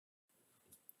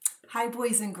Hi,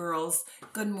 boys and girls.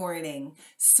 Good morning.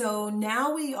 So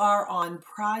now we are on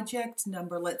project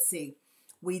number, let's see.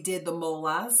 We did the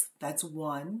molas, that's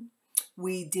one.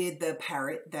 We did the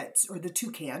parrot, or the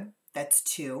toucan, that's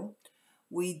two.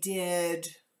 We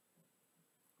did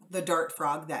the dart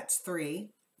frog, that's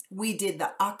three. We did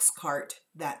the ox cart,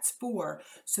 that's four.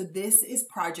 So this is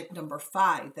project number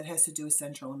 5 that has to do with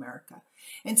Central America.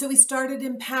 And so we started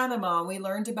in Panama, and we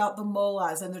learned about the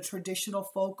molas and the traditional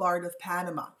folk art of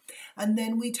Panama. And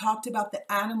then we talked about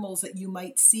the animals that you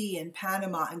might see in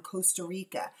Panama and Costa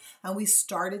Rica. And we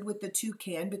started with the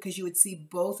toucan because you would see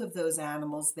both of those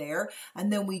animals there.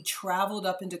 And then we traveled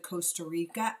up into Costa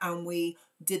Rica and we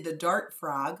did the dart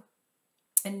frog.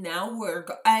 And now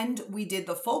we did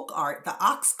the folk art, the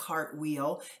ox cart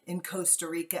wheel in Costa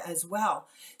Rica as well.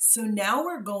 So now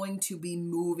we're going to be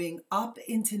moving up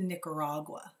into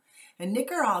Nicaragua. And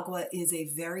Nicaragua is a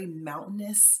very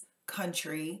mountainous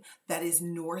country that is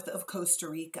north of Costa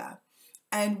Rica.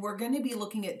 And we're going to be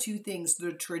looking at two things: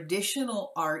 the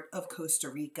traditional art of Costa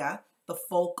Rica, the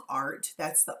folk art,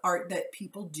 that's the art that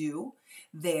people do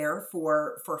there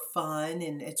for fun,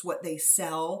 and it's what they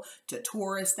sell to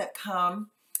tourists that come,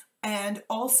 and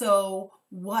also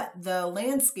what the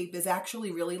landscape is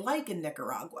actually really like in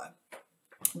Nicaragua.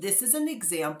 This is an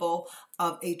example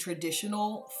of a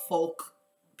traditional folk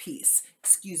piece.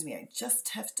 Excuse me, I just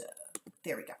have to,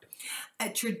 there we go. A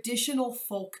traditional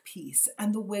folk piece.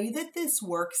 And the way that this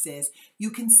works is you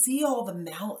can see all the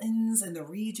mountains and the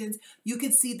regions. You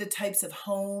can see the types of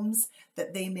homes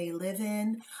that they may live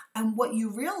in. And what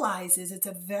you realize is it's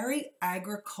a very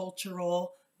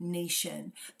agricultural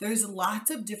nation. There's lots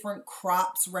of different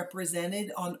crops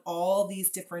represented on all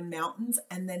these different mountains.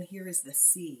 And then here is the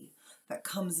sea that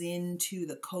comes into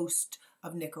the coast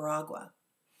of Nicaragua.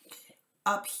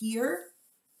 Up here,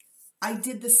 I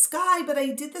did the sky, but I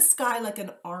did the sky like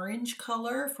an orange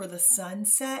color for the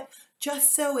sunset,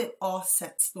 just so it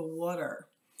offsets the water.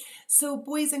 So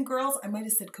boys and girls, I might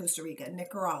have said Costa Rica,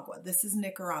 Nicaragua. This is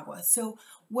Nicaragua. So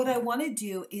what I want to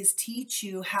do is teach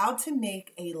you how to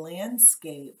make a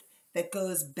landscape that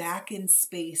goes back in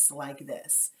space like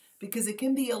this, because it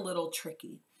can be a little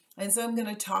tricky. And so I'm going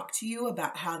to talk to you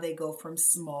about how they go from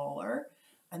smaller,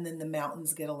 and then the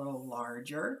mountains get a little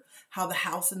larger, how the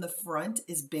house in the front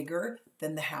is bigger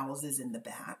than the houses in the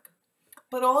back.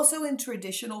 But also in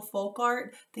traditional folk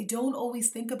art, they don't always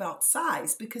think about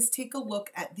size, because take a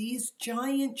look at these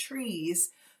giant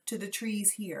trees to the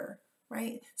trees here,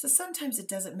 right? So sometimes it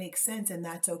doesn't make sense, and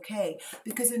that's okay,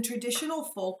 because in traditional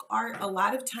folk art, a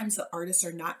lot of times the artists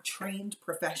are not trained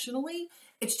professionally.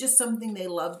 It's just something they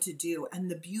love to do. And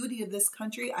the beauty of this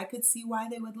country, I could see why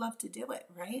they would love to do it,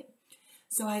 right?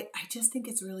 So I just think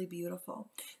it's really beautiful.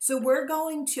 So I'm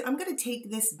going to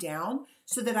take this down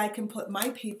so that I can put my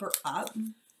paper up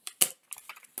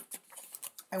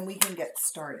and we can get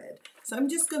started. So I'm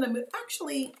just going to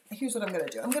actually, here's what I'm going to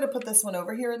do. I'm going to put this one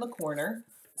over here in the corner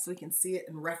so we can see it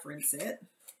and reference it.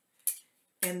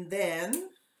 And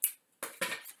then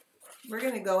we're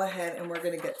going to go ahead and we're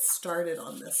going to get started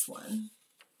on this one.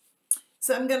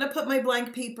 So I'm going to put my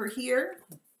blank paper here,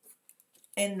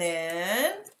 and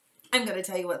then I'm going to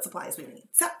tell you what supplies we need.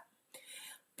 So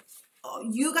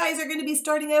you guys are going to be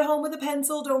starting at home with a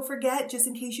pencil. Don't forget, just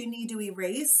in case you need to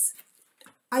erase.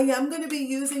 I am going to be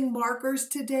using markers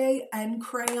today and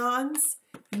crayons.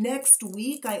 Next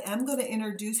week, I am going to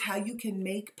introduce how you can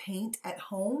make paint at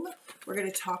home. We're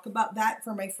going to talk about that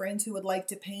for my friends who would like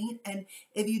to paint. And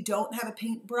if you don't have a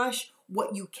paintbrush,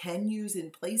 what you can use in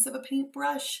place of a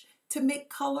paintbrush to make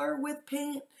color with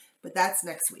paint. But that's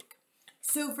next week.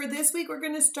 So for this week, we're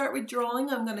going to start with drawing.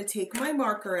 I'm going to take my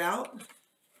marker out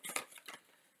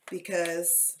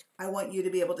because I want you to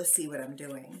be able to see what I'm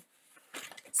doing.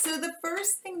 So the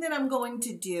first thing that I'm going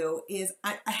to do is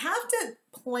I have to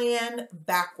plan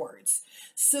backwards.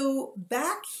 So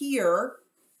back here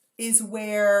is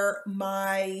where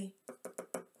my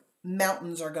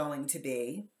mountains are going to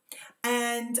be.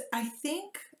 And I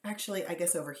think, actually, I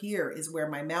guess over here is where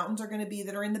my mountains are going to be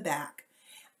that are in the back.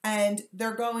 And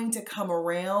they're going to come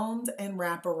around and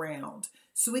wrap around.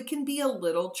 So it can be a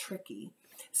little tricky.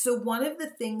 So one of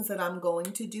the things that I'm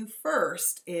going to do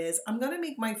first is I'm going to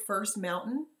make my first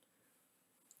mountain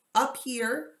up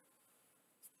here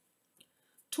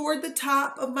toward the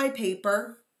top of my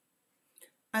paper.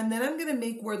 And then I'm going to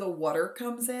make where the water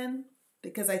comes in,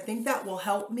 because I think that will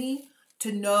help me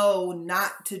to know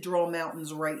not to draw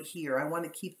mountains right here. I want to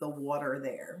keep the water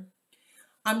there.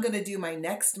 I'm going to do my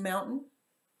next mountain,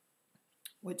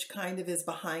 which kind of is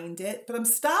behind it, but I'm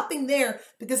stopping there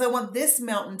because I want this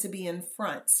mountain to be in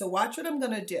front. So watch what I'm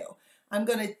going to do.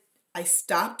 I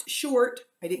stopped short.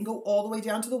 I didn't go all the way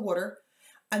down to the water.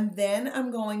 And then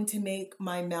I'm going to make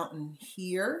my mountain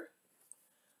here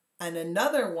and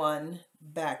another one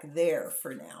back there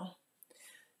for now.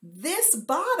 This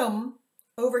bottom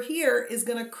over here is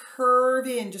going to curve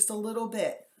in just a little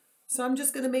bit. So I'm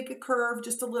just going to make it curve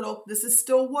just a little. This is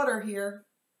still water here.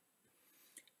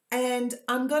 And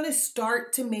I'm going to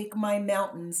start to make my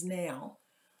mountains now.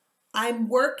 I'm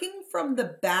working from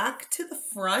the back to the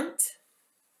front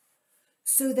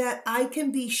so that I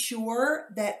can be sure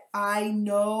that I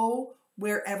know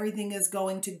where everything is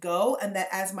going to go, and that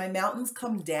as my mountains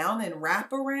come down and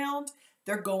wrap around,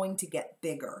 they're going to get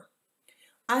bigger.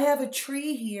 I have a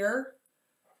tree here,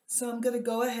 so I'm going to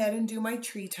go ahead and do my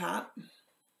tree top.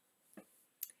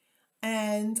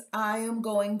 And I am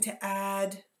going to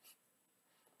add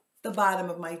the bottom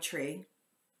of my tree.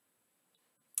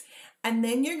 And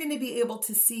then you're going to be able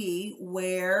to see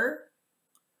where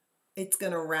it's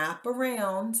going to wrap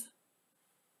around,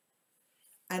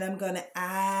 and I'm going to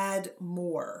add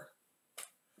more.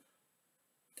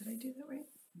 Did I do that right?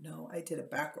 No, I did it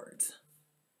backwards.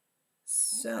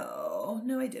 So,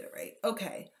 no, I did it right.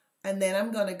 Okay. And then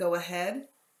I'm going to go ahead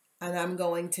and I'm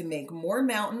going to make more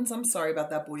mountains. I'm sorry about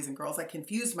that, boys and girls. I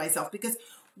confused myself because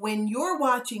when you're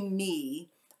watching me,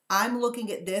 I'm looking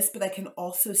at this, but I can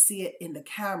also see it in the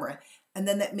camera. And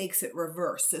then that makes it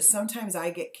reverse. So sometimes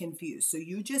I get confused. So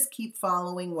you just keep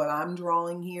following what I'm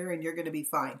drawing here and you're going to be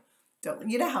fine. Don't,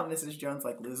 you know how Mrs. Jones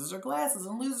like loses her glasses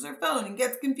and loses her phone and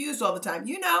gets confused all the time.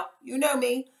 You know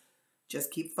me.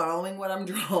 Just keep following what I'm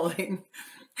drawing.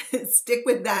 Stick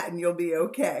with that and you'll be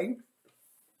okay.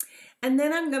 And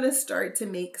then I'm going to start to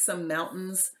make some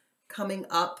mountains coming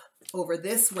up over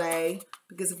this way,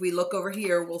 because if we look over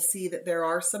here, we'll see that there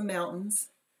are some mountains.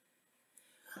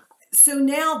 So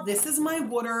now this is my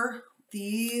water,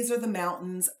 these are the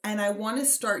mountains, and I want to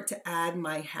start to add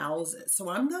my houses. So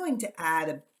I'm going to add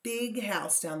a big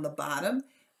house down the bottom,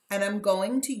 and I'm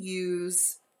going to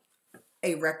use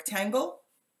a rectangle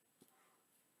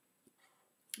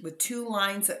with two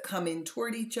lines that come in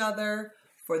toward each other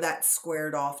for that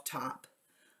squared off top.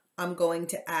 I'm going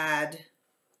to add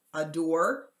a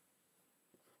door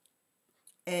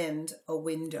and a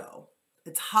window.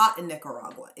 It's hot in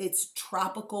Nicaragua. It's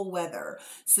tropical weather.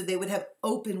 So they would have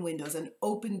open windows and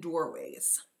open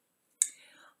doorways.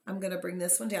 I'm going to bring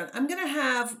this one down. I'm going to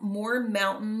have more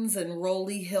mountains and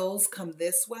rolly hills come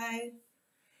this way.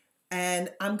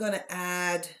 And I'm going to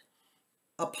add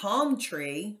a palm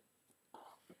tree.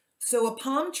 So a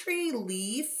palm tree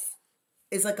leaf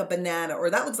is like a banana, or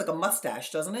that looks like a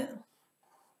mustache, doesn't it?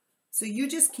 So you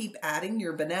just keep adding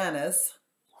your bananas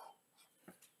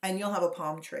and you'll have a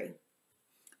palm tree.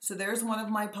 So there's one of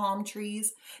my palm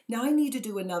trees. Now I need to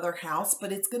do another house,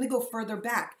 but it's going to go further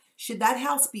back. Should that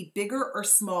house be bigger or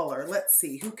smaller? Let's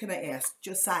see. Who can I ask?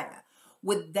 Josiah.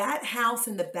 Would that house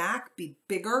in the back be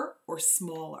bigger or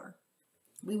smaller?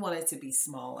 We want it to be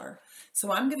smaller.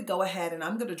 So I'm going to go ahead and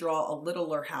I'm going to draw a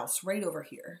littler house right over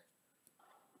here.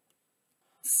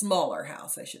 Smaller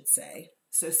house, I should say.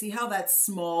 So see how that's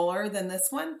smaller than this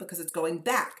one? Because it's going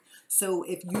back. So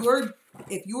if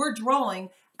you're drawing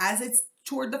as it's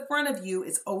toward the front of you,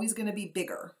 it's always going to be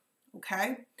bigger.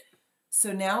 Okay?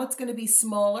 So now it's going to be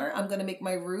smaller. I'm going to make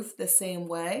my roof the same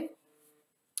way.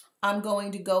 I'm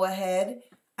going to go ahead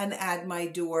and add my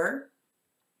door.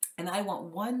 And I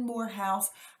want one more house.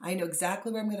 I know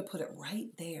exactly where I'm going to put it, right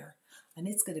there. And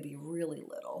it's going to be really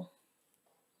little.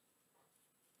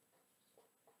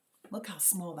 Look how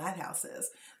small that house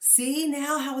is. See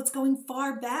now how it's going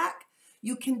far back?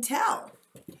 You can tell.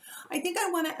 I think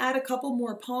I want to add a couple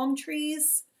more palm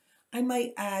trees. I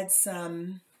might add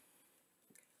some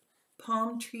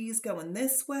palm trees going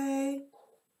this way.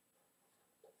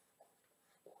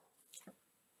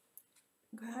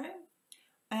 Okay.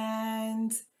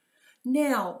 And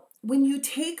now, when you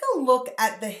take a look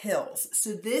at the hills,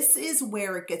 so this is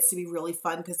where it gets to be really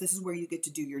fun because this is where you get to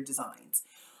do your designs.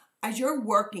 As you're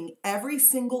working, every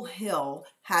single hill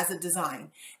has a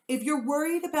design. If you're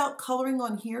worried about coloring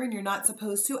on here and you're not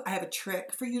supposed to, I have a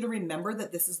trick for you to remember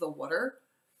that this is the water.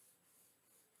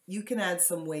 You can add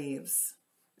some waves.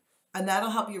 And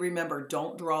that'll help you remember,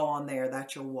 don't draw on there,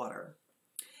 that's your water.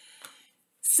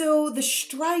 So the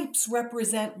stripes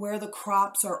represent where the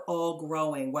crops are all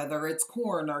growing, whether it's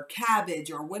corn or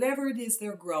cabbage or whatever it is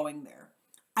they're growing there.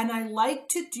 And I like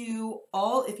to do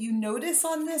if you notice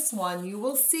on this one, you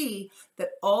will see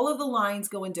that all of the lines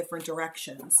go in different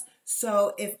directions.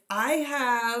 So if I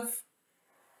have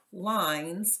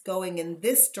lines going in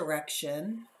this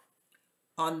direction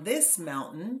on this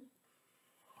mountain,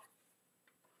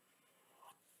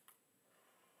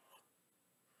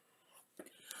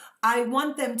 I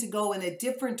want them to go in a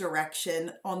different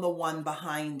direction on the one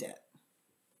behind it.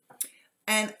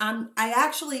 And I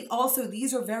actually also,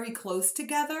 these are very close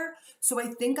together. So I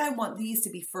think I want these to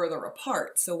be further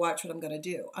apart. So watch what I'm going to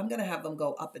do. I'm going to have them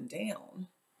go up and down,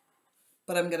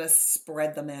 but I'm going to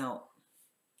spread them out.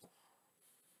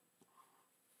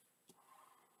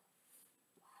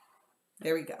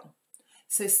 There we go.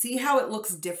 So see how it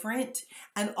looks different?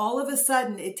 And all of a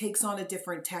sudden it takes on a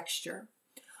different texture.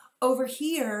 Over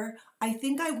here, I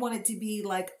think I want it to be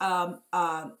like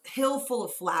a hill full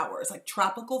of flowers, like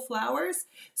tropical flowers.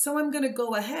 So I'm going to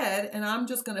go ahead and I'm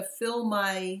just going to fill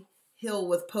my hill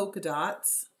with polka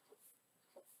dots.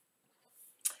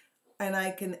 And I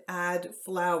can add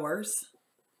flowers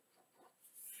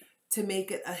to make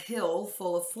it a hill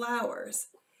full of flowers.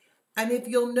 And if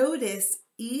you'll notice,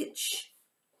 each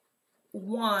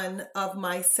one of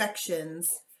my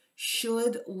sections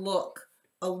should look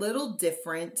a little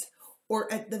different,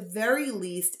 or at the very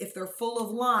least, if they're full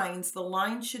of lines, the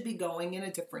lines should be going in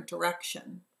a different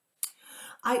direction.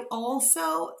 I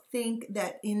also think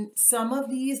that in some of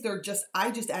these,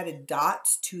 I just added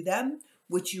dots to them,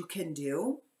 which you can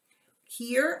do.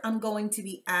 Here, I'm going to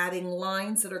be adding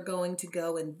lines that are going to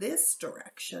go in this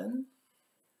direction.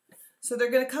 So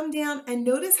they're going to come down, and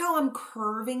notice how I'm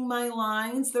curving my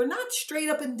lines. They're not straight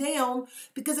up and down,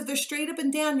 because if they're straight up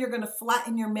and down, you're going to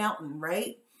flatten your mountain,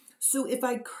 right? So if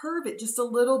I curve it just a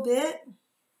little bit,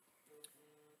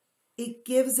 it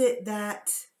gives it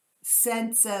that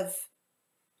sense of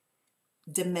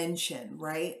dimension,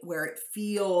 right? Where it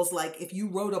feels like if you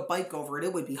rode a bike over it,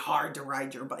 it would be hard to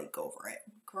ride your bike over it,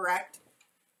 correct?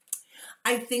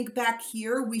 I think back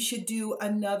here, we should do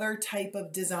another type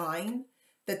of design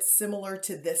that's similar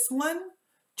to this one,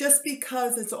 just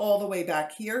because it's all the way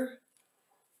back here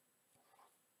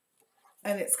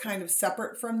and it's kind of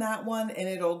separate from that one, and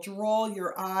it'll draw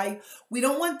your eye. We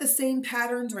don't want the same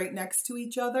patterns right next to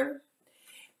each other.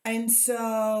 And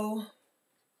so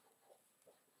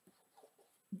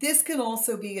this can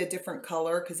also be a different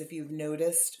color, because if you've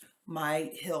noticed,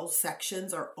 my hill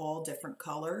sections are all different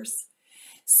colors.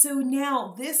 So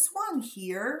now this one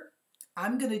here,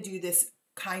 I'm going to do this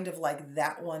kind of like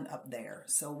that one up there.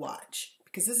 So watch,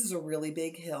 because this is a really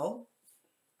big hill.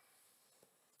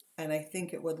 And I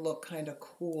think it would look kind of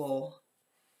cool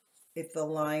if the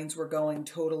lines were going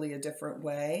totally a different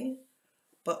way,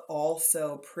 but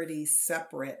also pretty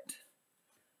separate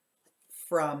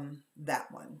from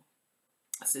that one.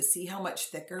 So see how much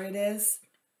thicker it is?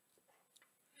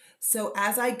 So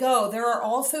as I go, there are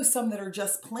also some that are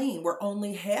just plain, where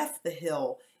only half the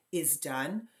hill is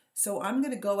done. So I'm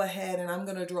going to go ahead and I'm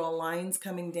going to draw lines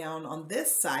coming down on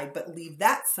this side, but leave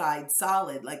that side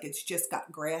solid, like it's just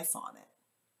got grass on it.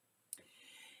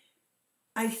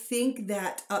 I think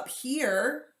that up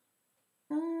here,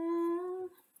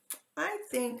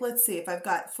 let's see, if I've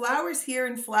got flowers here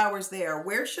and flowers there,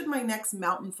 where should my next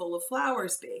mountain full of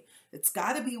flowers be? It's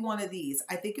got to be one of these.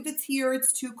 I think if it's here,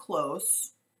 it's too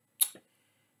close.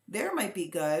 There might be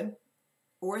good,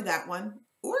 or that one,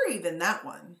 or even that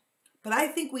one. But I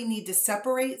think we need to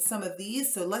separate some of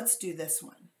these, so let's do this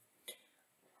one.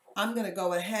 I'm going to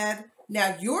go ahead.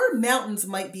 Now, your mountains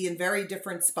might be in very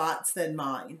different spots than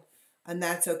mine, and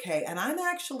that's okay. And I'm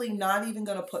actually not even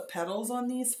going to put petals on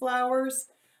these flowers.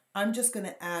 I'm just going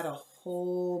to add a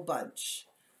whole bunch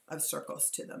of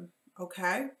circles to them,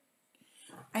 okay?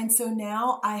 And so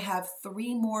now I have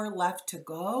 3 more left to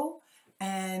go,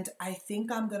 and I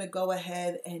think I'm going to go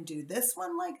ahead and do this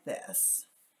one like this.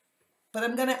 But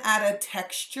I'm going to add a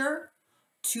texture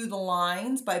to the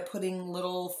lines by putting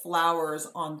little flowers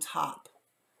on top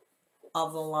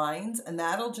of the lines, and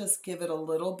that'll just give it a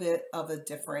little bit of a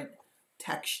different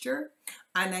texture.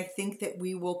 And I think that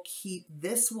we will keep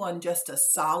this one just a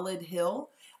solid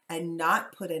hill and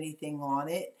not put anything on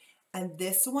it. And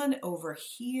this one over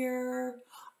here,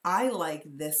 I like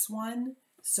this one.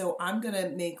 So I'm going to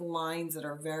make lines that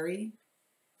are very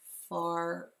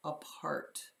far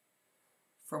apart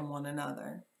from one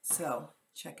another. So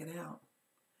check it out.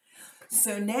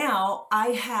 So now I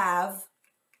have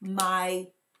my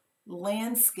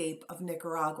landscape of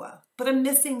Nicaragua, but I'm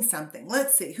missing something.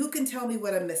 Let's see, who can tell me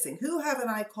what I'm missing? Who haven't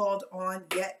I called on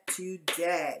yet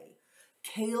today?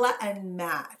 Kayla and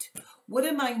Matt. What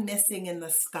am I missing in the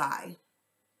sky?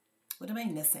 What am I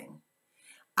missing?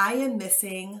 I am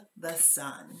missing the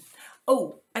sun.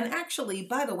 Oh, and actually,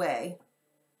 by the way,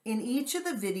 in each of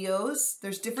the videos,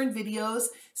 there's different videos,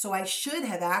 so I should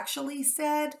have actually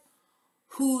said,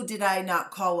 who did I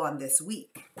not call on this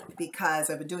week? Because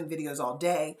I've been doing videos all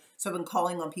day, so I've been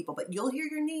calling on people, but you'll hear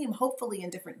your name hopefully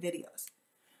in different videos.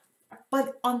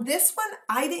 But on this one,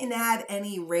 I didn't add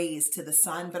any rays to the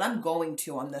sun, but I'm going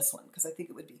to on this one because I think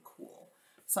it would be cool.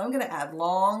 So I'm going to add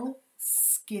long,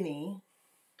 skinny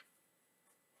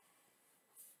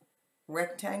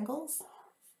rectangles.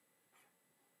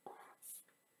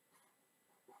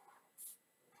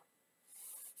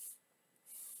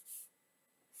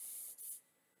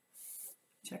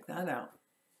 Check that out.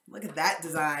 Look at that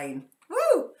design.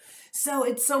 Woo! So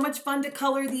it's so much fun to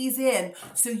color these in.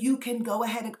 So you can go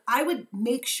ahead and I would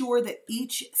make sure that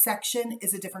each section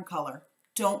is a different color.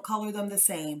 Don't color them the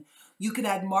same. You could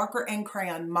add marker and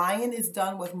crayon. Mine is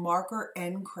done with marker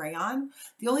and crayon.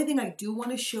 The only thing I do want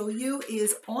to show you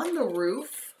is on the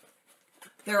roof,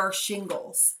 there are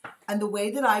shingles. And the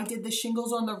way that I did the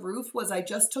shingles on the roof was I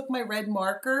just took my red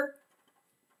marker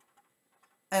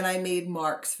and I made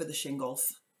marks for the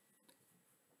shingles.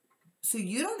 So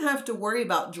you don't have to worry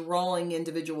about drawing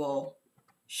individual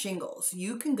shingles.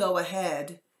 You can go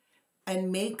ahead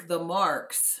and make the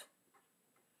marks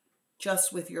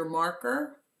just with your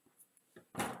marker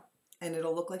and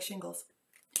it'll look like shingles.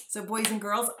 So boys and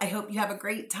girls, I hope you have a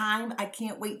great time. I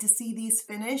can't wait to see these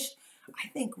finished. I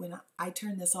think when I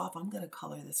turn this off, I'm going to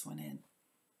color this one in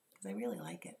because I really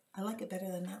like it. I like it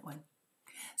better than that one.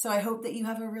 So I hope that you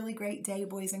have a really great day,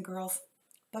 boys and girls.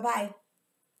 Bye-bye.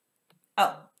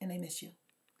 Oh, and I miss you.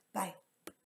 Bye.